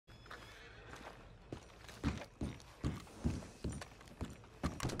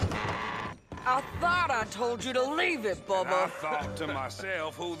I thought I told you to leave it, Bubba. And I thought to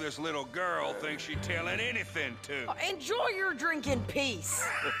myself who this little girl thinks she telling anything to. Enjoy your drink in peace.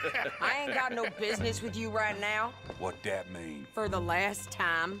 I ain't got no business with you right now. What that mean? For the last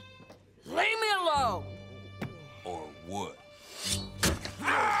time, leave me alone. Or what?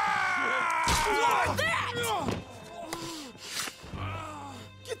 Like that!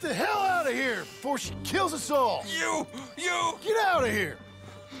 Get the hell out of here before she kills us all! You! Get out of here!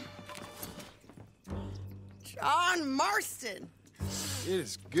 John Marston. It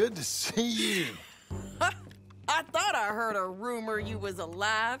is good to see you. I thought I heard a rumor you was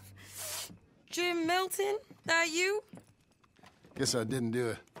alive. Jim Milton, that you? Guess I didn't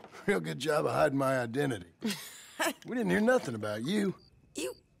do a real good job of hiding my identity. We didn't hear nothing about you.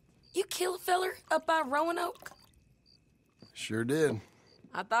 You kill a feller up by Roanoke? Sure did.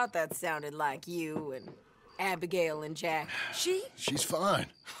 I thought that sounded like you and Abigail and Jack. She's fine.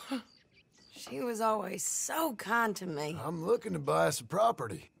 She was always so kind to me. I'm looking to buy us a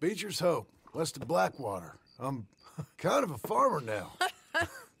property. Beecher's Hope, west of Blackwater. I'm kind of a farmer now.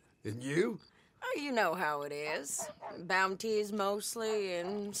 And you? Oh, you know how it is. Bounties mostly,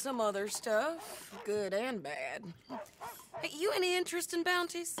 and some other stuff, good and bad. Hey, you any interest in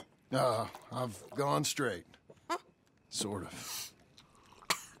bounties? I've gone straight. Huh? Sort of.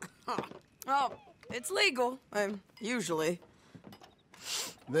 Oh, it's legal, usually.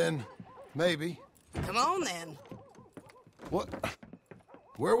 Then, maybe. Come on, then. What?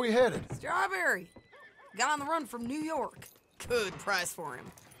 Where are we headed? Strawberry. Got on the run from New York. Good price for him.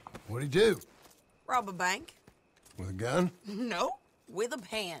 What'd he do? Rob a bank. With a gun? No, with a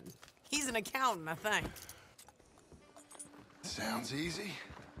pen. He's an accountant, I think. Sounds easy.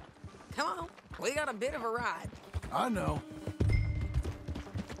 Come on, we got a bit of a ride. I know.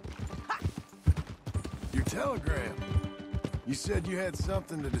 Ha! Your telegram. You said you had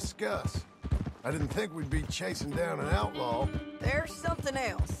something to discuss. I didn't think we'd be chasing down an outlaw. There's something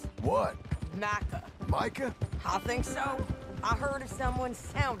else. What? Micah. Micah? I think so. I heard of someone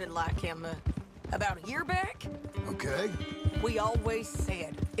sounded like him about a year back. Okay. We always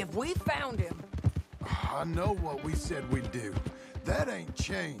said, if we found him... I know what we said we'd do. That ain't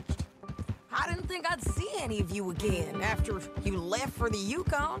changed. I didn't think I'd see any of you again after you left for the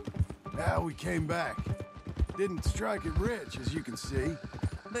Yukon. Now we came back. Didn't strike it rich, as you can see.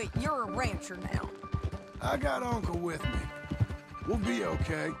 But you're a rancher now. I got Uncle with me. We'll be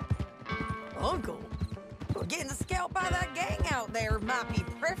okay. Uncle? Well, getting scalped by that gang out there might be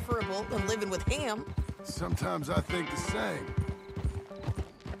preferable than living with him. Sometimes I think the same.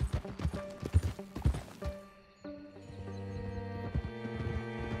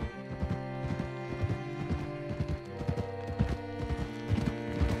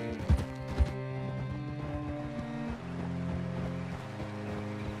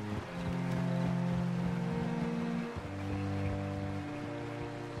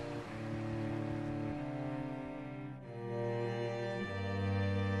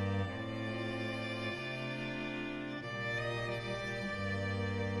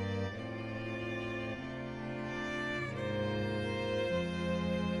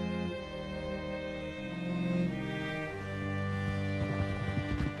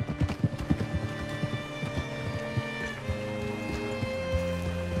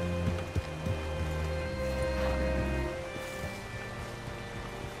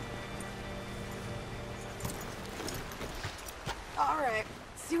 All right,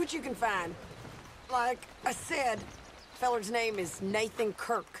 see what you can find. Like I said, feller's name is Nathan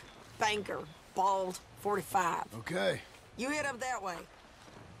Kirk. Banker, bald, 45. Okay. You head up that way.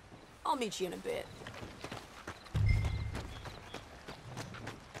 I'll meet you in a bit.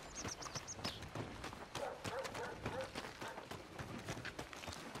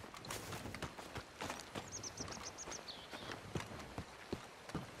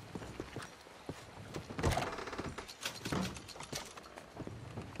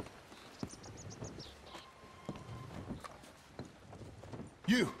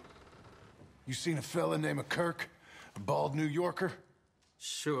 You seen a fella named Kirk? A bald New Yorker?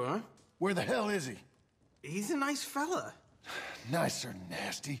 Sure. Where the hell is he? He's a nice fella. Nice or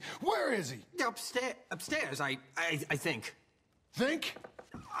nasty? Where is he? Upstairs, I think. Think?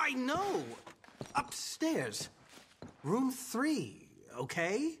 I know. Upstairs. Room 3,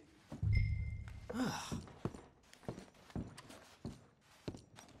 okay?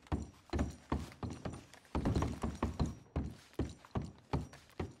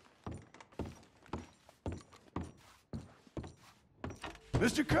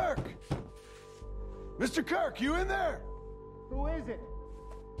 Mr. Kirk! Mr. Kirk, you in there? Who is it?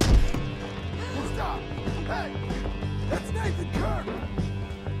 Stop! Hey! That's Nathan Kirk!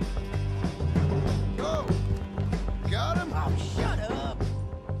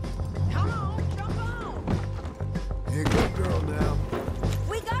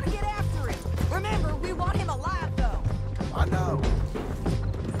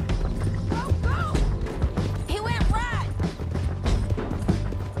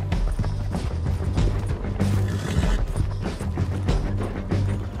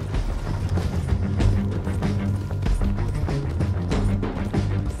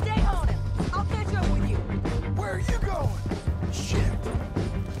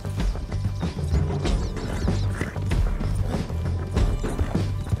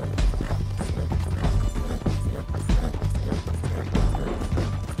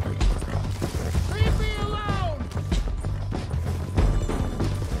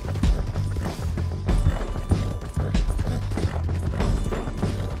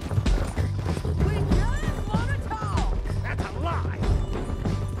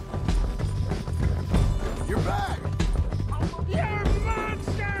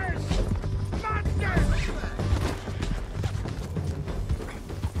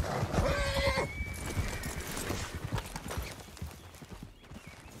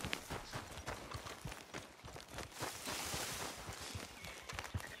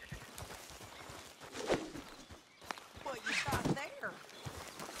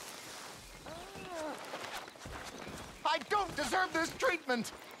 deserve this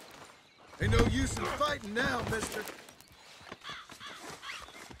treatment. Ain't no use in fighting now, mister.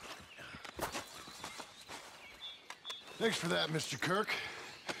 Thanks for that, Mr. Kirk.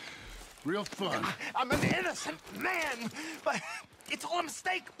 Real fun. I'm an innocent man, but it's all a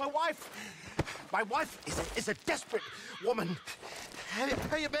mistake. My wife is a desperate woman.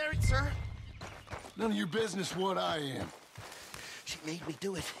 Are you married, sir? None of your business what I am. She made me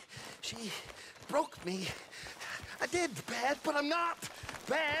do it. She broke me. I did bad, but I'm not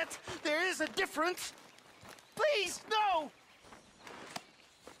bad. There is a difference. Please, no!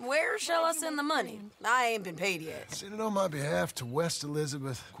 Where shall I send the money? I ain't been paid yet. Send it on my behalf to West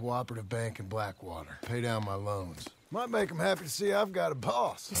Elizabeth Cooperative Bank in Blackwater. Pay down my loans. Might make them happy to see I've got a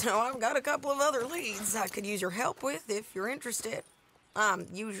boss. So I've got a couple of other leads I could use your help with if you're interested. I'm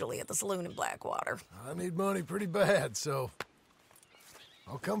usually at the saloon in Blackwater. I need money pretty bad, so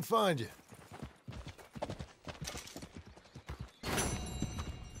I'll come find you.